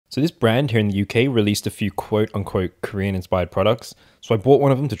So this brand here in the UK released a few quote-unquote Korean-inspired products, so I bought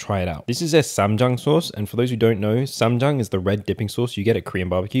one of them to try it out. This is their Samjang sauce, and for those who don't know, Samjang is the red dipping sauce you get at Korean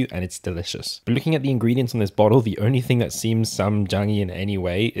barbecue, and it's delicious. But looking at the ingredients on this bottle, the only thing that seems Samjangy in any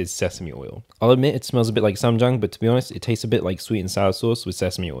way is sesame oil. I'll admit it smells a bit like Samjang, but to be honest, it tastes a bit like sweet and sour sauce with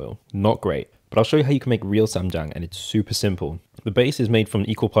sesame oil. Not great. But I'll show you how you can make real Samjang, and it's super simple. The base is made from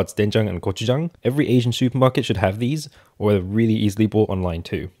equal parts doenjang and gochujang. Every Asian supermarket should have these, or they're really easily bought online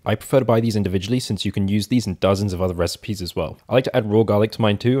too. I prefer to buy these individually since you can use these in dozens of other recipes as well. I like to add raw garlic to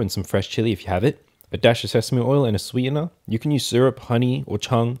mine too, and some fresh chili if you have it. A dash of sesame oil and a sweetener. You can use syrup, honey, or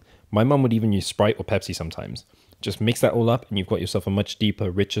chung. My mum would even use Sprite or Pepsi sometimes. Just mix that all up and you've got yourself a much deeper,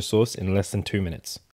 richer sauce in less than 2 minutes.